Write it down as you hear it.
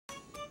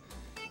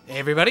Hey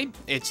everybody,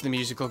 it's the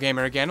Musical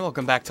Gamer again.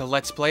 Welcome back to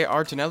Let's Play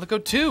our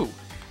Tonelico 2.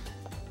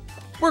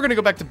 We're gonna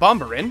go back to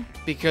Bomberin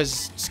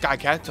because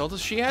Skycat told us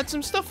she had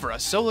some stuff for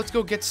us. So let's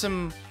go get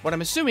some, what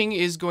I'm assuming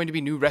is going to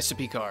be new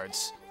recipe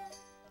cards.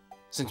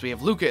 Since we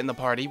have Luca in the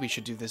party, we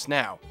should do this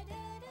now.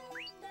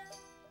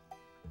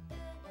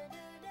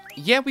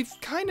 Yeah, we've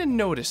kind of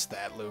noticed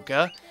that,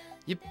 Luca.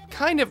 You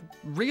kind of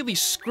really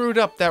screwed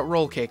up that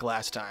roll cake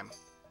last time.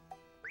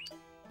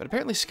 But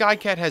apparently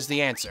Skycat has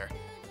the answer.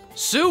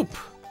 Soup!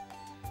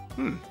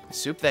 Is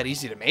soup that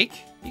easy to make?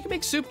 You can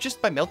make soup just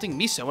by melting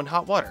miso in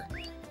hot water.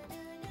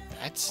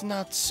 That's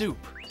not soup.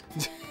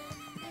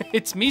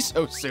 It's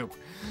miso soup.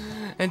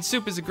 And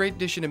soup is a great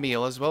dish in a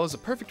meal, as well as a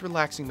perfect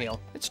relaxing meal.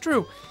 It's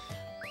true.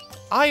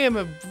 I am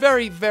a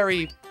very,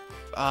 very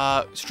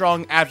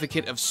strong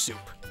advocate of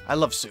soup. I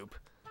love soup.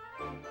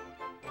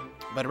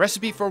 But a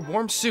recipe for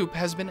warm soup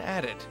has been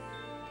added.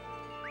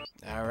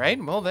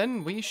 Alright, well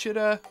then, we should,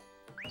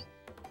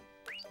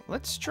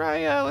 let's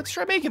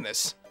try making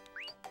this.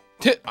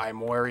 I'm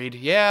worried.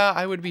 Yeah,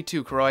 I would be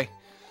too, Croy.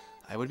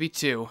 I would be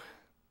too.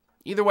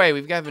 Either way,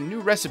 we've got a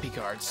new recipe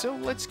card, so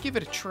let's give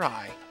it a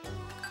try.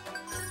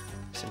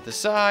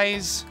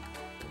 Synthesize.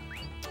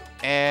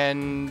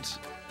 And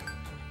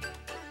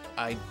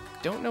I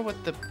don't know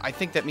what the... I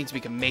think that means we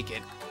can make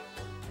it.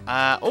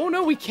 Oh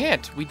no, we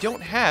can't. We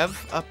don't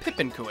have a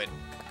Pippin Kuit.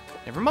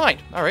 Never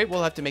mind. Alright,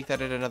 we'll have to make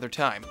that at another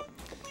time.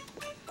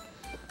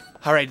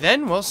 Alright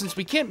then, well, since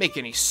we can't make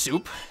any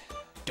soup,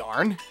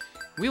 darn,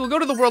 we will go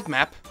to the world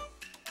map,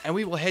 and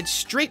we will head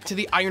straight to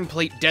the Iron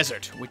Plate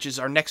Desert, which is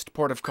our next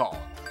port of call.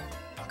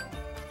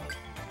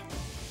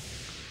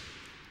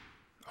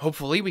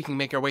 Hopefully, we can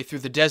make our way through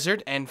the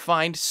desert and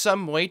find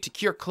some way to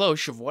cure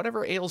Cloche of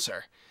whatever ails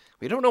her.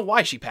 We don't know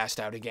why she passed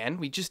out again.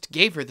 We just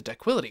gave her the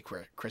Tranquility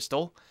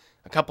Crystal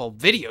a couple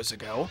videos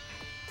ago.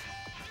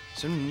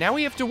 So now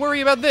we have to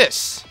worry about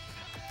this.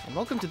 And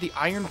welcome to the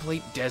Iron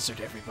Plate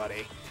Desert,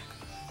 everybody.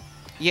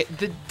 Yeah,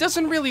 that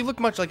doesn't really look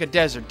much like a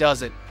desert,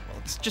 does it? Well,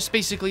 it's just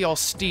basically all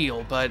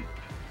steel, but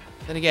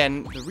then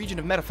again, the region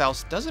of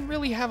Metaphals doesn't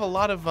really have a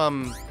lot of,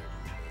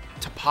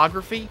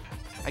 topography,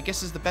 I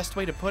guess is the best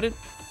way to put it.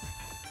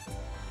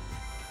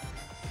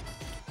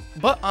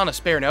 But on a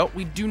spare note,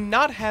 we do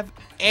not have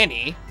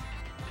any,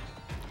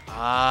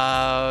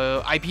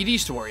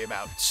 IPDs to worry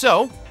about.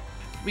 So,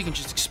 we can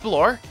just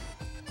explore,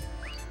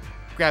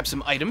 grab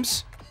some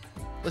items,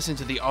 listen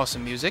to the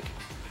awesome music,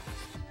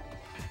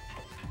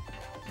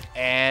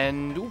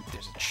 and, ooh,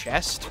 there's a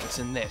chest. What's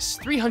in this?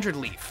 300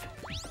 leaf.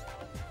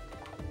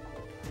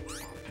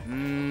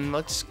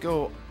 Let's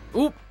go...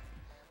 Oop!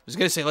 I was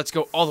gonna say let's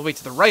go all the way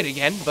to the right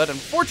again, but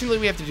unfortunately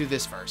we have to do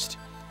this first.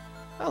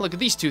 Oh, look at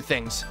these two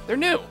things. They're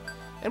new.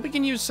 And we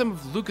can use some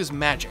of Luca's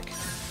magic.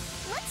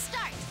 Let's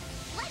start.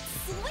 Let's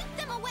sweep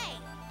them away.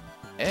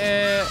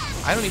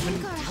 I don't even...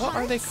 What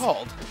are they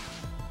called?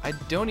 I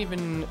don't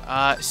even...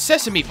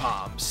 Sesame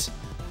Palms.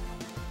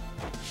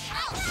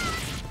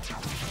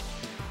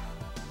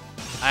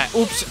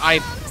 Oops,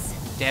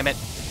 damn it.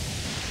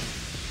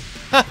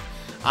 Huh.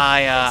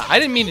 I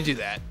didn't mean to do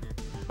that.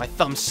 My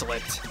thumb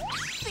slipped.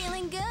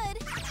 Feeling good. I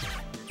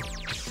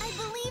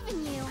believe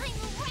in you. I'm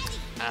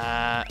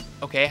ready.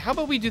 Okay, how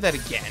about we do that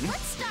again? Let's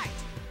start.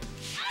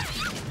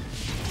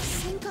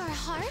 Sink our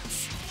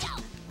hearts.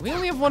 We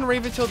only have one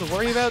Raventail to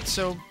worry about,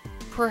 so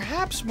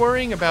perhaps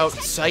worrying about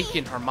Psyche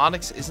and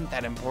Harmonics isn't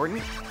that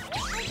important.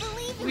 I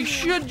believe in We you.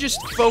 should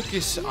just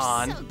focus You're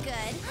on so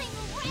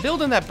good.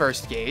 building that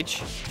burst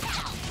gauge.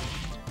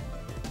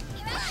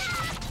 I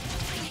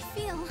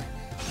feel.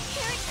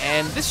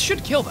 And this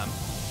should kill them.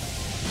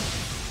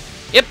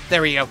 Yep,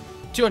 there we go.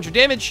 200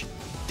 damage.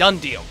 Done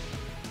deal.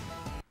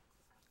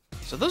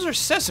 So those are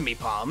Sesame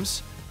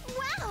Palms.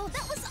 Wow,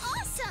 that was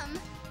awesome.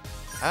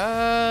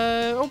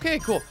 Okay,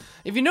 cool.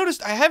 If you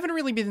noticed, I haven't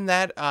really been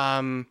that,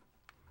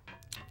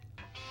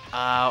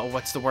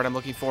 what's the word I'm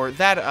looking for?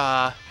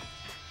 That,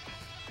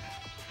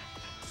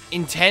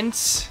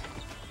 intense.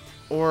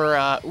 Or,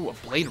 ooh, a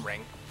blade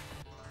ring.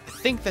 I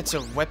think that's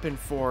a weapon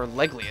for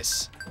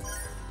Leglius.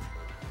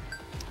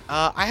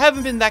 I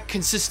haven't been that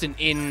consistent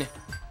in...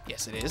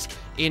 Yes, it is.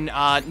 In,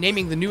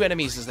 naming the new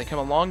enemies as they come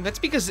along. That's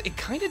because it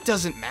kind of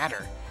doesn't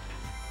matter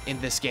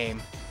in this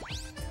game.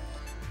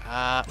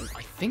 I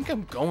think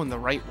I'm going the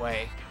right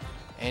way.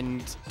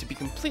 And to be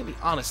completely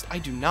honest, I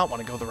do not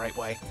want to go the right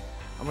way.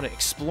 I want to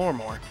explore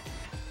more.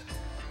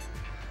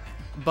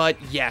 But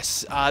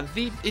yes,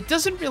 it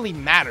doesn't really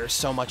matter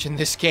so much in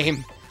this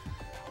game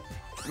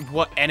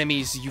what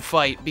enemies you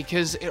fight,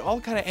 because it all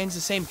kind of ends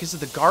the same. Because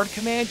of the guard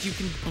command, you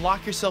can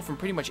block yourself from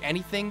pretty much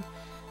anything,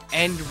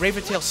 and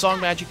Raventail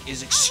Song Magic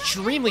is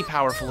extremely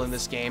powerful in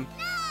this game,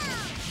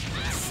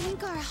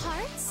 Sink our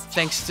hearts.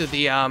 thanks to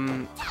the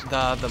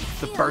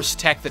burst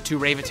tech, the two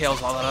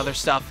Raventails, all that other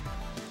stuff.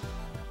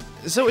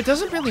 So it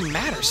doesn't really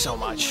matter so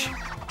much. No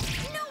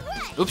way.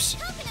 Oops.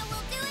 Cocona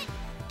will do it.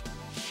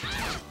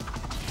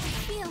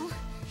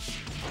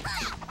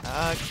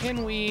 I feel.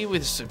 Can we...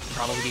 This would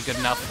probably be good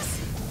enough.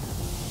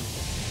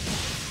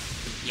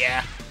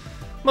 Yeah.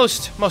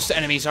 Most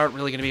enemies aren't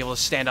really going to be able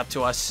to stand up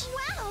to us.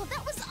 Wow,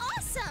 that was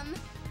awesome.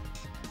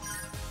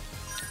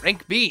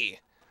 Rank B.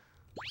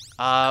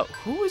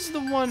 Who is the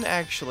one,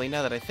 actually,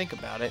 now that I think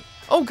about it?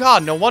 Oh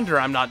god, no wonder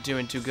I'm not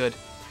doing too good.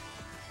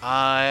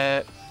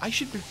 I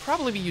should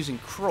probably be using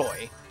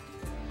Croy.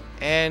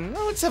 And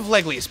well, let's have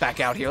Leglius back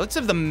out here. Let's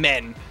have the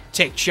men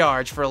take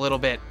charge for a little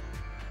bit.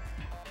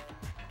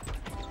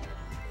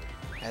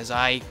 As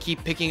I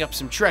keep picking up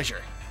some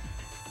treasure.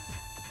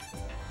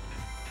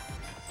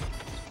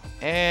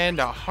 And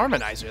a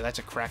harmonizer. That's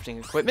a crafting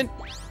equipment.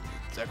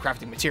 It's a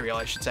crafting material,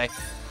 I should say.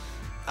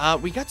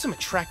 We got some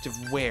attractive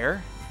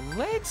wear.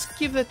 Let's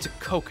give that to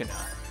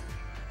Cocona.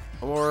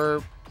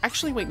 Or,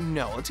 actually, wait,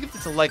 no. Let's give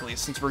that to Leglius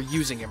since we're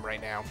using him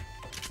right now.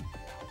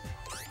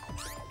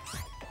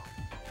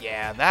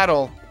 Yeah,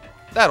 that'll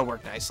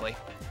work nicely.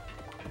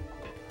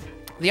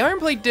 The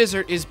Ironplate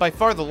Desert is by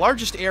far the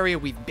largest area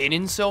we've been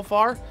in so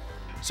far,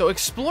 so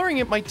exploring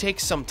it might take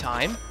some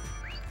time.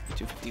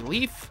 250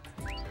 leaf,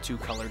 2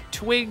 colored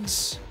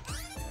twigs.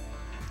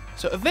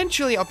 So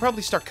eventually I'll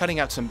probably start cutting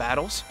out some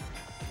battles,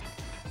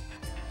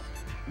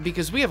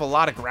 because we have a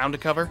lot of ground to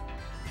cover.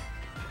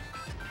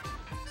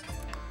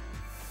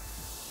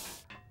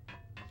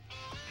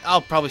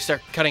 I'll probably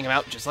start cutting them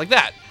out just like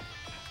that.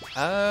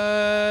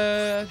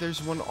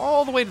 There's one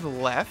all the way to the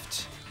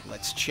left.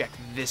 Let's check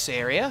this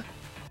area.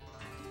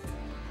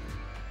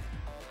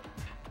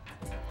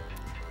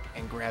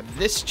 And grab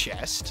this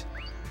chest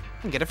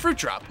and get a fruit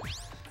drop.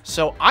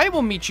 So I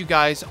will meet you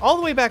guys all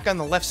the way back on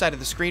the left side of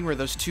the screen where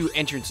those 2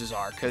 entrances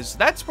are, because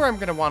that's where I'm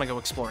going to want to go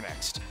explore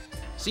next.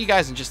 See you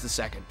guys in just a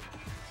second.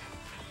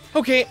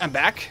 Okay, I'm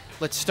back.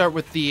 Let's start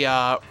with the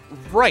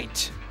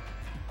right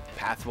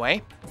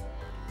pathway.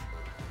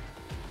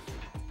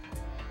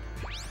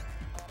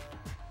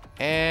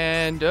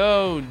 And,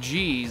 oh,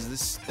 geez,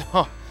 this...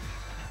 Oh,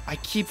 I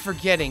keep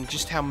forgetting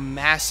just how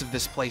massive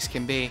this place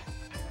can be.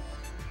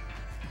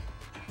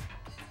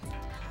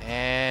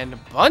 And a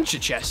bunch of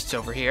chests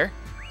over here.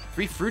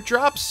 3 fruit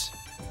drops.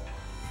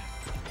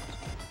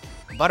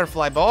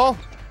 Butterfly ball.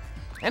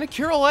 And a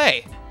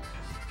Curale.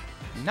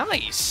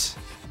 Nice.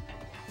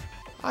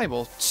 I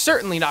will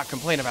certainly not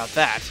complain about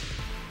that.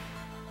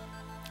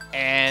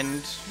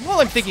 And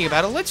while I'm thinking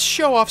about it, let's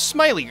show off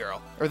Smiley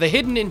Girl, or the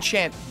Hidden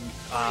Enchant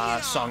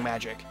song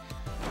magic,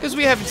 because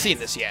we haven't seen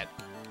this yet.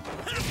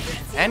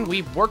 And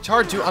we've worked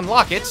hard to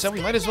unlock it, so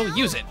we might as well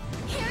use it.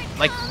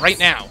 Like, right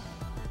now.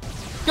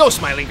 Go,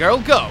 Smiley Girl,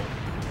 go!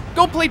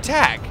 Go play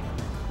tag!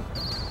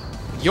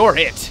 You're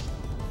it!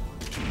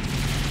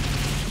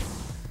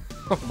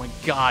 Oh my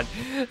god,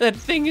 that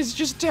thing is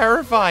just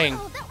terrifying!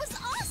 Oh, that was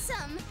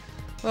awesome!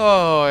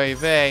 Oy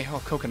vey. Oh,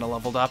 Cocona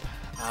leveled up.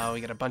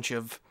 We got a bunch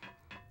of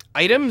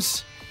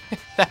items.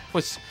 That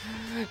was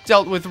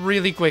dealt with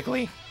really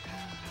quickly.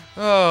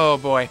 Oh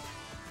boy.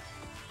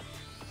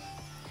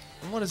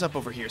 And what is up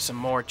over here? Some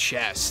more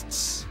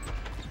chests.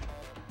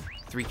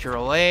 3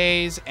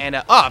 Curales and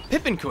a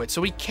Pippin Quid.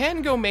 So we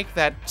can go make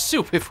that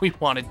soup if we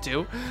wanted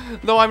to.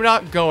 Though I'm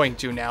not going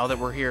to now that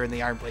we're here in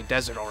the Ironplate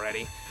Desert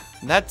already.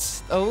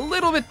 That's a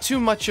little bit too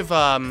much of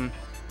a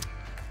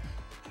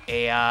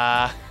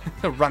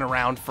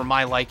runaround for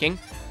my liking.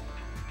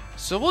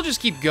 So we'll just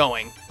keep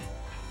going.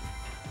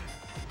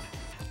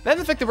 Then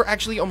the fact that we're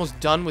actually almost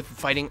done with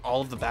fighting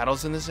all of the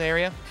battles in this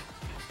area.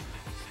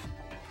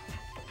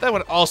 That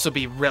would also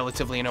be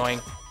relatively annoying.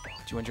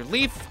 200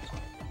 leaf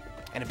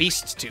and a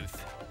beast's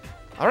tooth.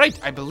 Alright,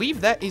 I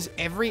believe that is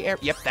every area.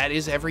 Yep, that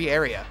is every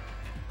area.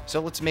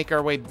 So let's make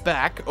our way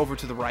back over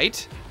to the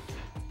right.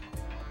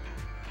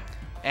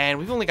 And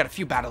we've only got a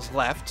few battles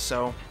left,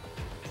 so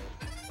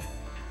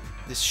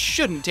this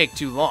shouldn't take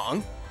too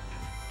long.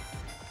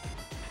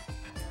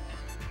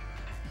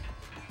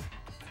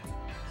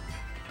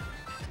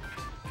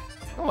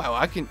 Oh, wow,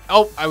 I can...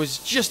 Oh, I was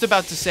just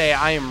about to say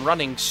I am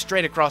running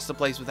straight across the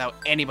place without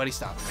anybody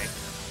stopping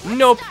me.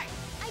 Nope.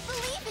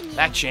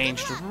 That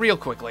changed real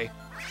quickly.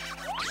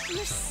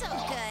 You're so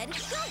good.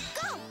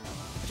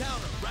 Go,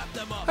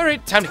 go!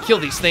 Alright, time to kill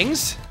these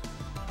things.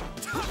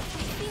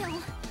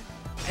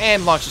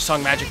 And launch the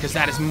song magic, because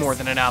that is more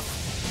than enough.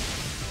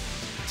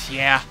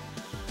 Yeah.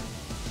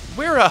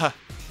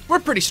 We're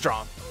pretty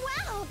strong.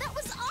 Wow, that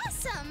was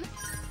awesome!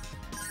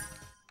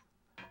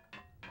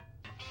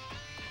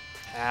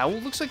 Well,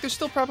 looks like there's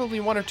still probably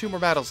 1 or 2 more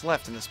battles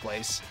left in this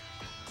place.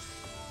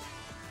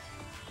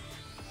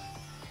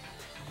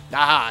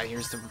 Ah,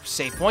 here's the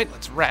save point.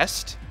 Let's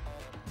rest.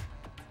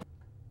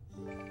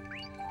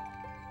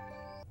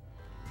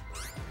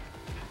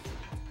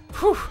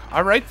 Whew,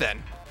 alright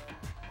then.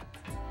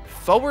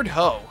 Forward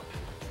ho.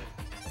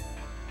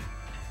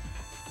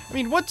 I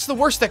mean, what's the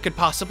worst that could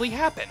possibly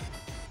happen?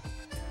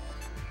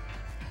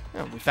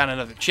 Oh, we found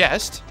another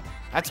chest.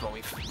 That's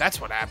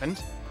what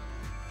happened.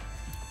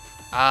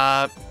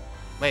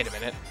 Wait a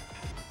minute.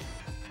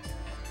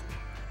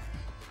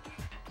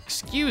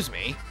 Excuse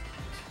me.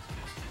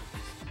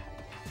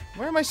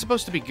 Where am I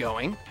supposed to be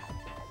going?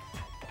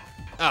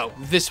 Oh,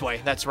 this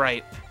way, that's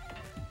right.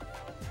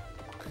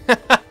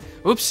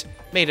 Oops,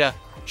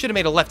 should have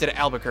made a left at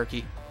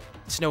Albuquerque.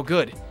 It's no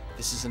good.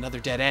 This is another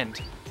dead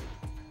end.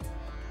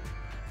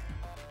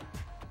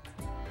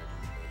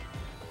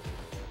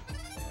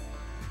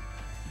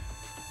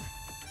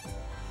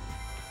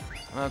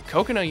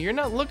 Cocona, you're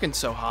not looking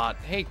so hot.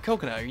 Hey,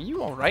 Cocona, are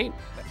you alright?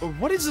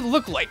 What does it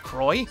look like,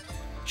 Croy?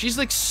 She's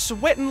like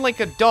sweating like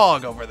a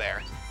dog over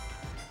there.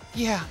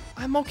 Yeah,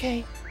 I'm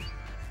okay.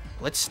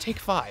 Let's take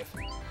 5.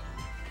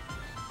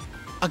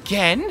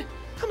 Again?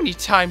 How many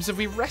times have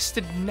we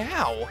rested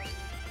now?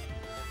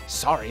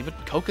 Sorry,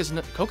 but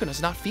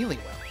Cocona's not feeling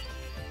well.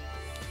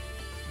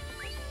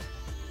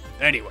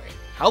 Anyway,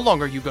 how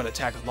long are you gonna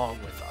tag along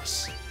with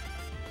us?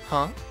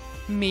 Huh?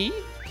 Me?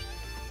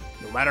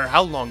 No matter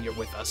how long you're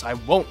with us, I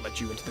won't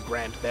let you into the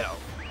Grand Bell.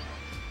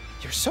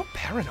 You're so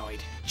paranoid.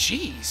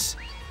 Jeez.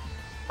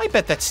 I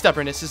bet that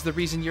stubbornness is the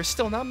reason you're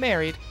still not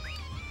married.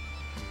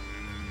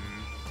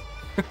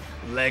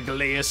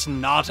 Leglius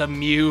not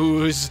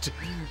amused.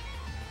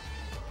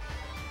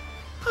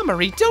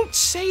 Amory, don't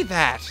say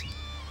that!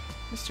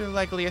 Mr.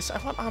 Leglius,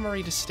 I want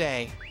Amory to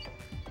stay.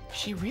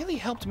 She really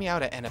helped me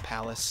out at Enna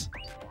Palace.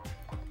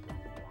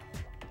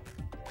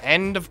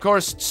 And, of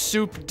course,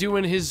 Soup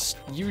doing his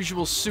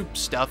usual Soup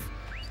stuff.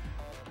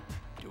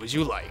 Do as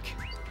you like.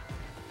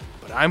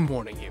 But I'm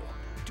warning you.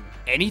 Do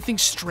anything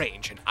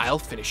strange and I'll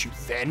finish you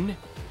then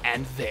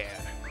and there.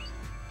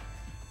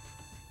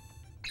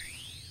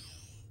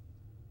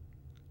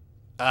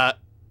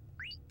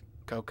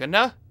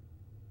 Cocona?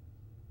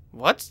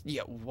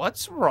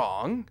 What's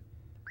wrong?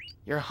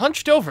 You're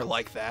hunched over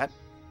like that.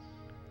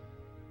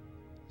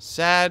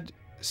 Sad,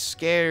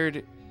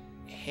 scared,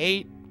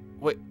 hate...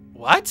 Wait,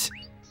 what?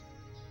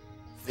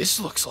 This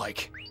looks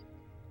like...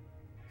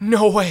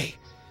 No way!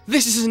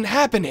 This isn't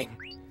happening!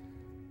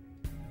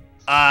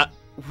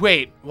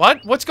 Wait,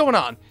 what? What's going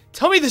on?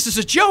 Tell me this is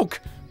a joke!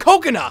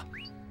 Cocona!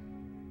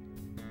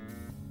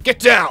 Get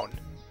down!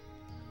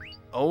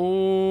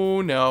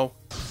 Oh, no.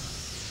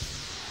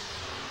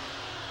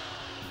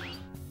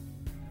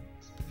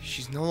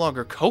 She's no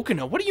longer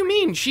Cocona. What do you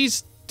mean?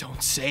 She's...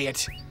 Don't say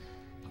it.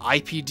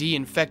 IPD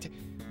infected...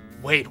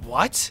 Wait,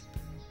 what?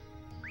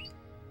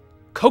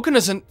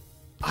 Cocona's an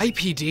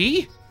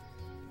IPD?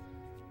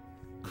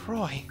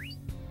 Croy.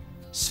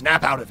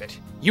 Snap out of it.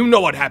 You know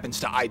what happens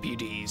to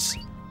IPDs.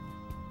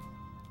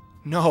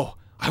 No,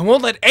 I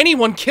won't let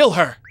anyone kill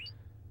her.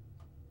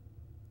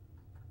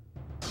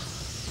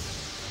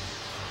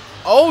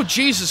 Oh,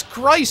 Jesus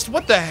Christ,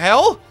 what the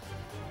hell?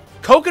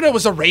 Cocona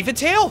was a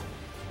Raventail?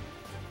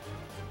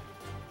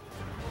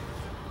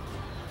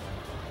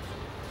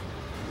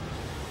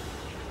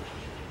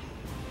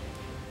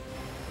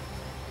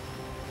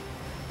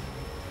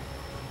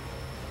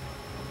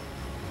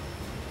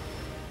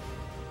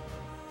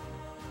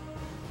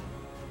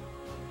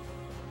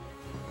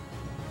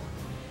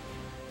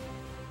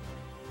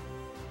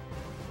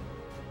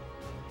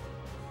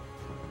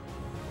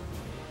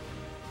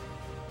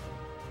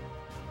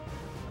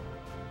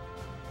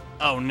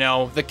 Oh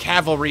no, the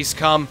cavalry's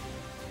come.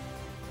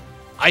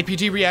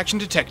 IPD reaction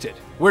detected.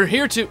 We're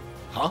here to...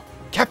 Huh?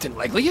 Captain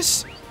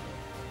Leglius?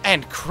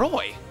 And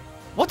Croy?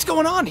 What's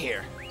going on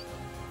here?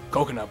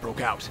 Cocona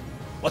broke out.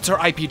 What's her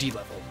IPD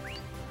level?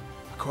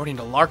 According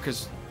to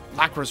Lacra's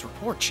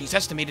report, she's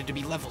estimated to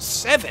be level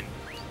 7.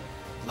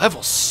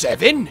 Level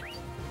 7?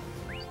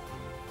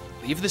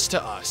 Leave this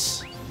to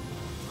us.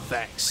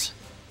 Thanks.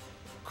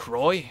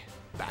 Croy,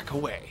 back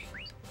away.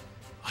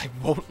 I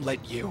won't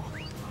let you.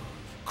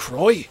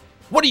 Croy?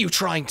 What are you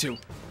trying to...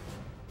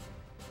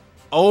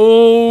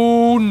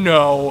 Oh,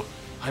 no.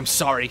 I'm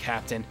sorry,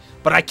 Captain,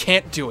 but I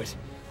can't do it.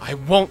 I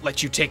won't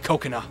let you take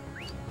Cocona.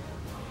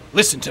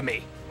 Listen to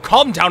me.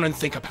 Calm down and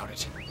think about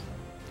it.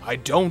 I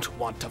don't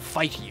want to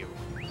fight you.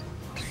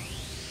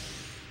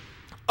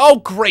 Oh,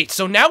 great.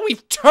 So now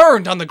we've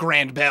turned on the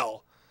Grand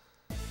Bell.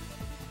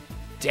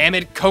 Damn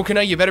it,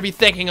 Cocona, you better be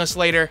thanking us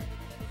later.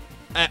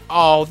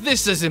 Oh,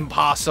 this is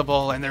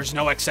impossible, and there's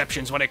no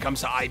exceptions when it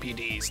comes to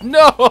IPDs.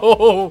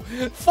 No!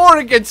 4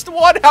 against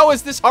 1? How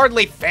is this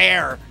hardly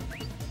fair?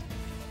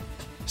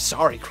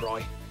 Sorry,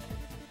 Croy.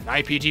 An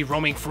IPD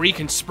roaming free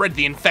can spread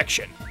the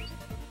infection.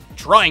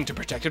 Trying to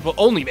protect it will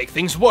only make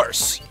things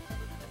worse.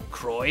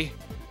 Croy,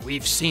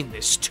 we've seen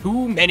this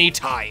too many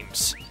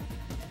times.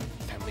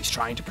 Families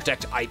trying to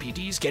protect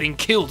IPDs getting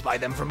killed by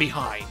them from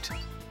behind.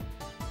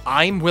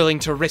 I'm willing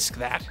to risk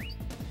that.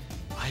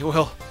 I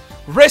will...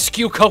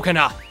 Rescue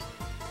Cocona!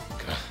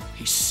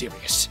 He's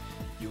serious.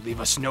 You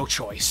leave us no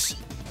choice.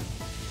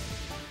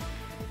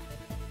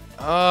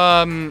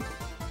 Oh!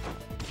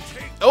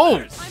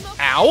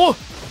 Ow!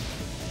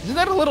 Isn't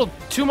that a little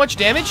too much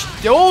damage?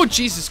 Oh,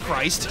 Jesus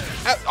Christ.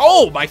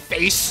 Oh, my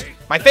face!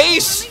 My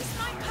face!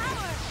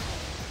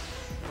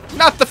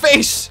 Not the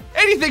face!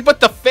 Anything but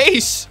the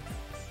face!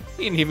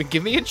 He didn't even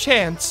give me a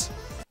chance.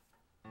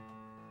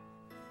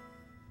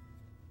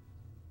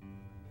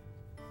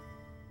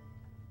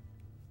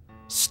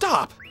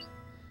 Stop!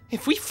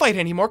 If we fight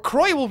anymore,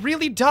 Croy will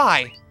really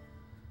die.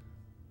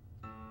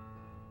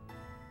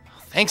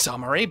 Thanks,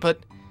 Amare, but...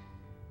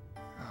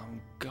 Oh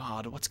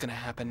god, what's gonna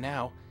happen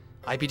now?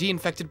 IPD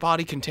infected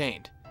body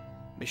contained.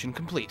 Mission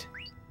complete.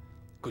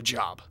 Good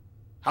job.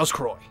 How's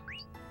Croy?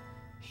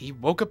 He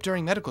woke up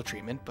during medical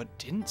treatment, but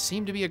didn't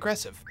seem to be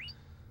aggressive.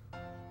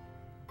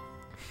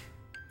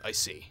 I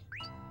see.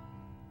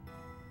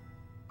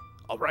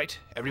 Alright,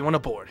 everyone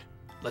aboard.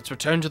 Let's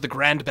return to the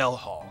Grand Bell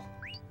Hall.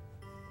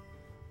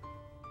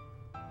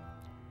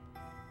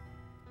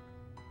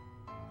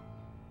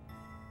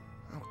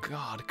 Oh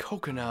god,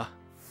 Cocona.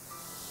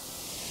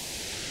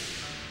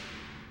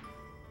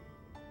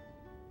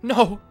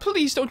 No,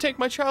 please don't take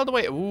my child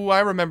away. Ooh,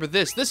 I remember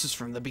this. This is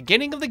from the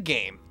beginning of the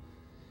game.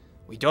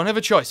 We don't have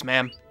a choice,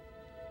 ma'am.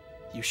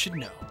 You should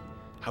know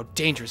how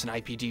dangerous an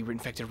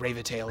IPD-infected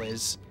Raventail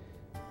is.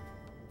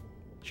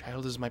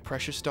 Child is my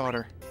precious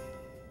daughter.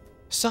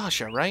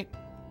 Sasha, right?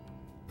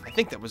 I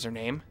think that was her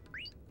name.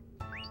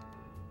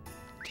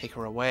 Take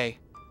her away.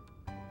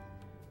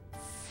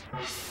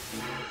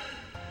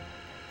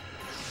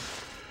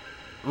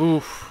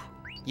 Oof.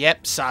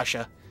 Yep,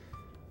 Sasha.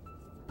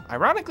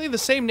 Ironically, the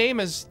same name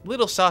as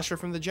little Sasha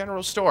from the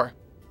general store.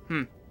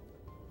 I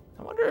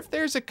wonder if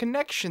there's a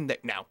connection there.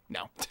 No.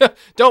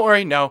 Don't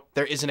worry, no.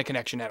 There isn't a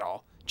connection at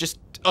all. Just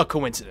a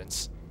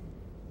coincidence.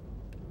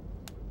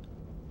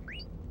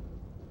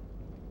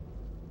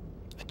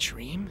 A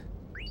dream?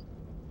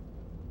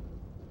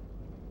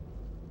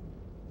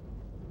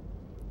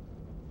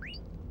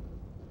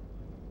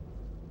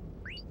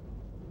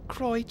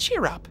 Croy,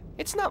 cheer up.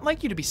 It's not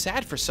like you to be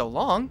sad for so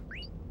long.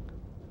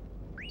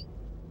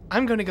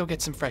 I'm gonna go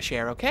get some fresh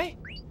air, okay?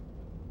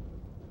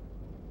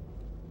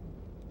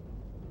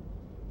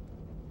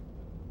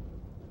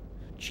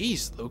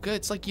 Jeez, Luca,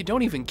 it's like you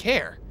don't even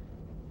care.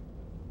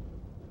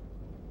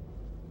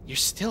 You're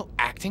still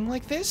acting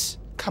like this?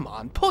 Come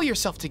on, pull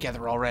yourself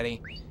together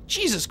already.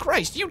 Jesus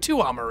Christ, you too,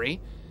 Amaury.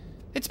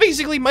 It's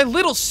basically my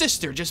little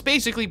sister just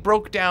basically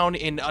broke down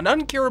in an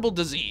uncurable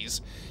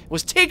disease,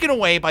 was taken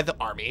away by the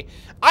army.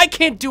 I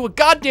can't do a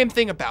goddamn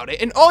thing about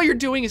it, and all you're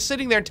doing is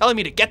sitting there and telling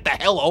me to get the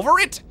hell over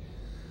it?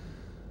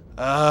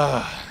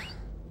 I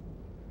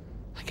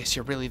guess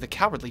you're really the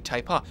cowardly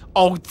type, huh?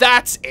 Oh,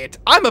 that's it!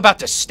 I'm about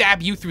to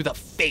stab you through the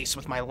face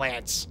with my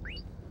lance.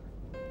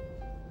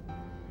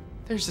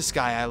 There's this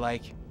guy I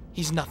like.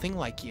 He's nothing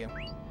like you.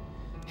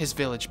 His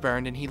village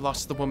burned and he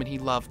lost the woman he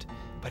loved,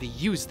 but he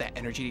used that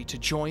energy to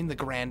join the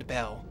Grand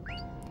Bell.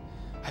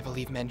 I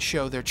believe men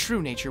show their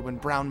true nature when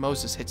Brown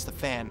Moses hits the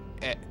fan.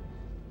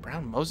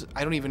 Brown Moses?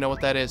 I don't even know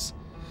what that is.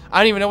 I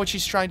don't even know what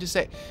she's trying to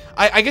say.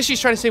 I guess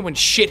she's trying to say when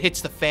shit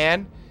hits the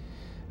fan,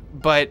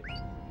 but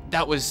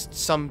that was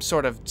some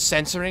sort of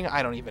censoring.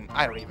 I don't even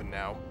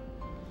know.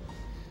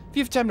 If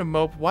you have time to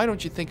mope, why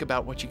don't you think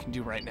about what you can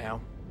do right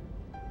now?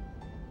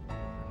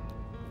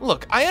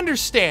 Look, I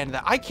understand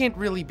that I can't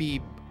really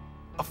be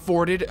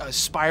afforded a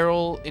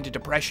spiral into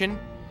depression,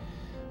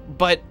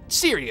 but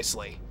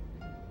seriously,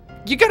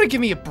 you gotta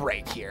give me a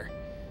break here.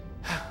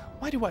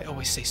 Why do I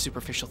always say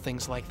superficial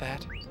things like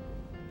that?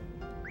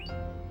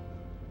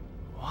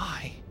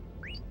 Why?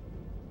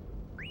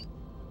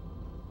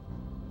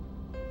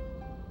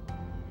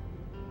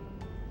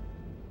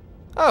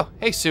 Oh,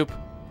 hey, Soup.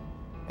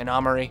 And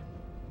Amaury.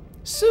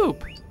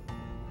 Soup!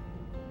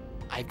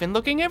 I've been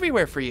looking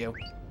everywhere for you.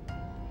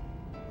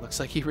 Looks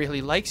like he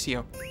really likes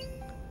you.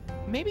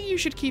 Maybe you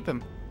should keep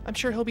him. I'm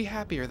sure he'll be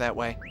happier that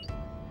way.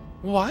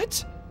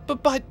 What?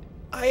 But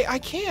I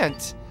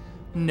can't.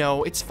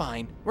 No, it's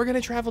fine. We're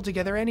gonna travel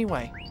together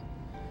anyway.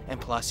 And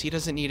plus, he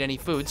doesn't need any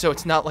food, so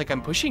it's not like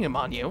I'm pushing him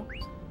on you.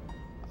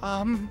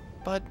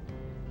 But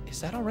is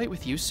that alright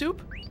with you,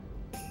 Soup?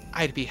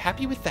 I'd be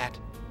happy with that.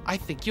 I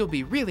think you'll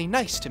be really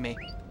nice to me.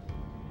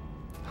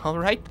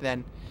 Alright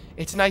then.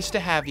 It's nice to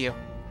have you.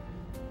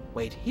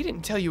 Wait, he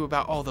didn't tell you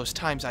about all those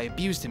times I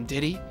abused him,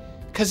 did he?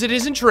 'Cause it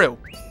isn't true.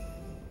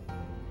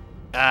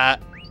 I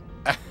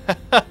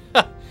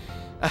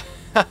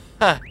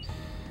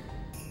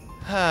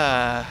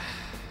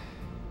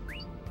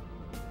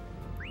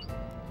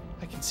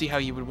can see how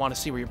you would want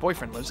to see where your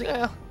boyfriend lives.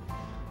 Yeah,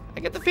 I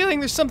get the feeling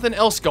there's something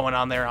else going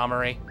on there,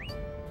 Amaury.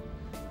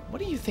 What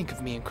do you think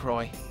of me and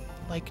Croy?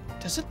 Like,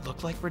 does it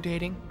look like we're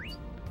dating?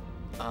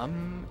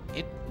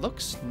 It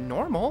looks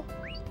normal.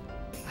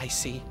 I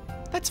see.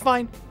 That's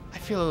fine. I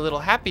feel a little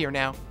happier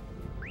now.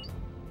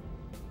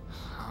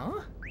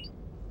 Huh?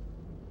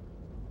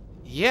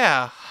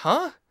 Yeah,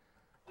 huh?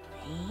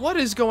 What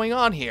is going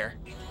on here?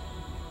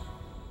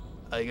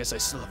 I guess I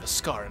still have a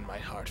scar in my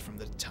heart from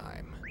the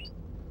time.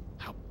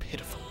 How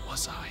pitiful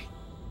was I?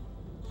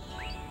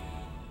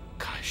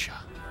 Kaisha.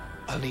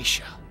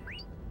 Alicia.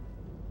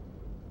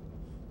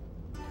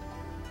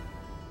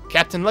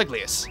 Captain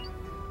Leglius.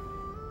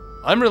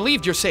 I'm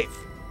relieved you're safe,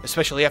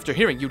 especially after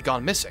hearing you'd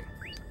gone missing.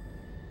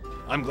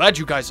 I'm glad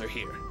you guys are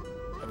here.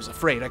 I was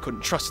afraid I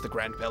couldn't trust the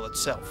Grand Bell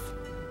itself.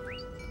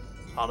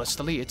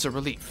 Honestly, it's a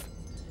relief.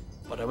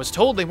 But I was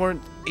told they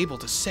weren't able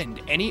to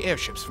send any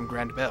airships from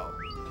Grand Bell.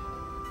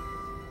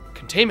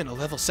 Containment of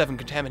level 7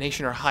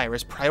 contamination or higher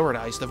is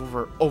prioritized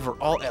over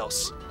all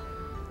else.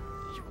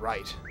 You're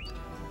right.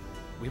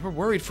 We were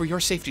worried for your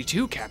safety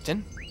too,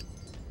 Captain.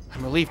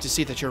 I'm relieved to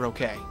see that you're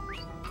okay.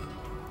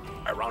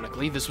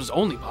 Ironically, this was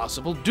only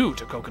possible due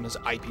to Cocona's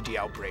IPD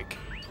outbreak.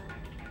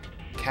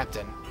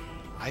 Captain,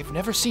 I've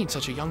never seen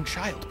such a young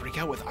child break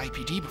out with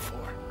IPD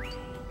before.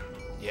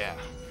 Yeah,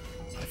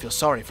 I feel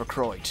sorry for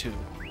Croy, too.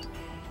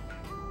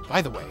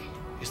 By the way,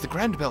 is the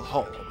Grand Bell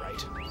Hall all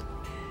right?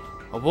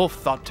 A wolf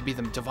thought to be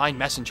the Divine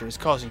Messenger is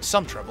causing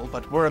some trouble,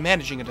 but we're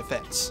managing a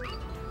defense.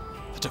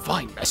 The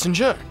Divine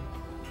Messenger?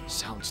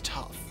 Sounds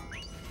tough.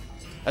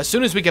 As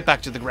soon as we get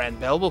back to the Grand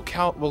Bell,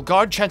 we'll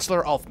guard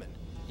Chancellor Alfman.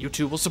 You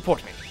two will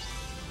support me.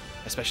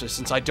 Especially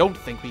since I don't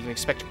think we can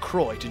expect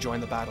Croy to join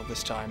the battle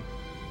this time.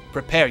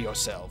 Prepare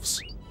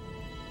yourselves.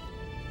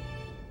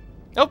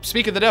 Oh,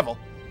 speak of the devil.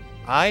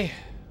 I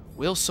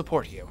will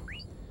support you.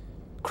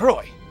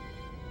 Croy,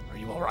 are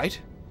you alright?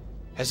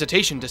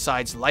 Hesitation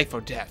decides life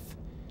or death.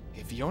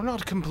 If you're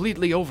not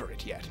completely over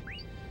it yet,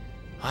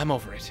 I'm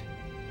over it.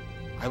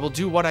 I will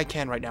do what I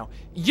can right now.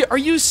 Are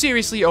you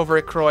seriously over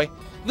it, Croy?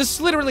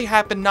 This literally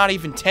happened not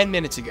even 10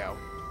 minutes ago.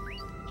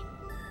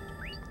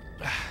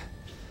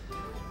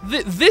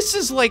 This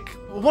is like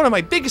one of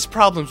my biggest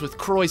problems with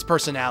Croy's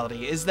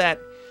personality, is that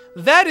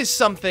is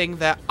something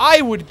that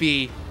I would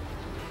be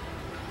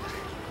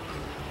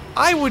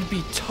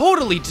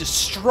totally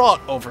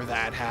distraught over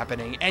that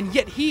happening, and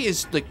yet he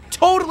is like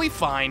totally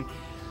fine.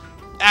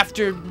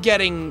 After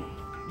getting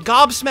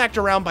gobsmacked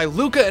around by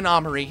Luca and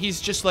Amari,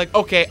 he's just like,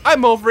 okay,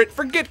 I'm over it,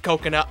 forget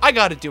Cocona, I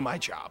gotta do my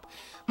job.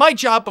 My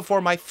job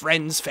before my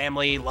friends,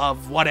 family,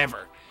 love,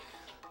 whatever.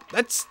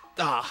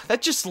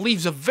 That just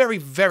leaves a very,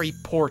 very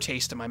poor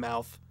taste in my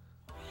mouth.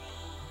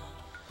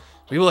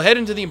 We will head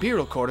into the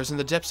Imperial quarters in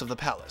the depths of the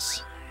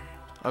palace.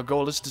 Our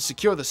goal is to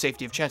secure the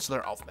safety of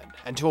Chancellor Alfman,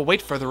 and to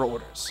await further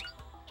orders.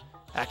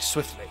 Act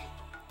swiftly.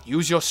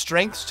 Use your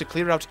strengths to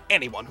clear out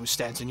anyone who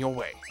stands in your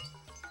way.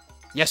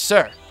 Yes,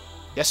 sir.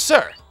 Yes,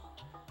 sir.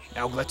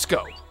 Now let's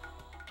go.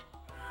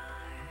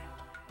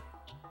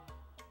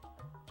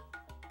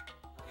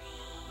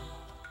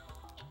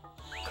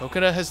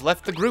 Cocona has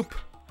left the group.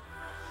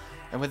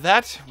 And with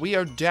that, we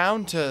are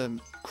down to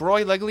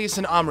Croy, Leglius,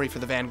 and Amri for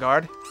the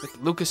vanguard, with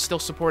Lucas still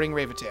supporting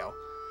Raventail.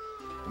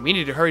 And we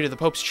need to hurry to the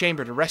Pope's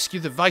chamber to rescue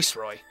the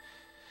Viceroy.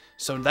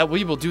 So that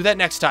we will do that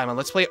next time on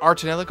Let's Play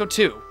Tonelico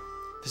 2.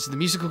 This is the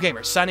Musical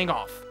Gamer signing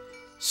off.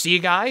 See you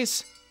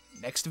guys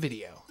next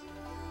video.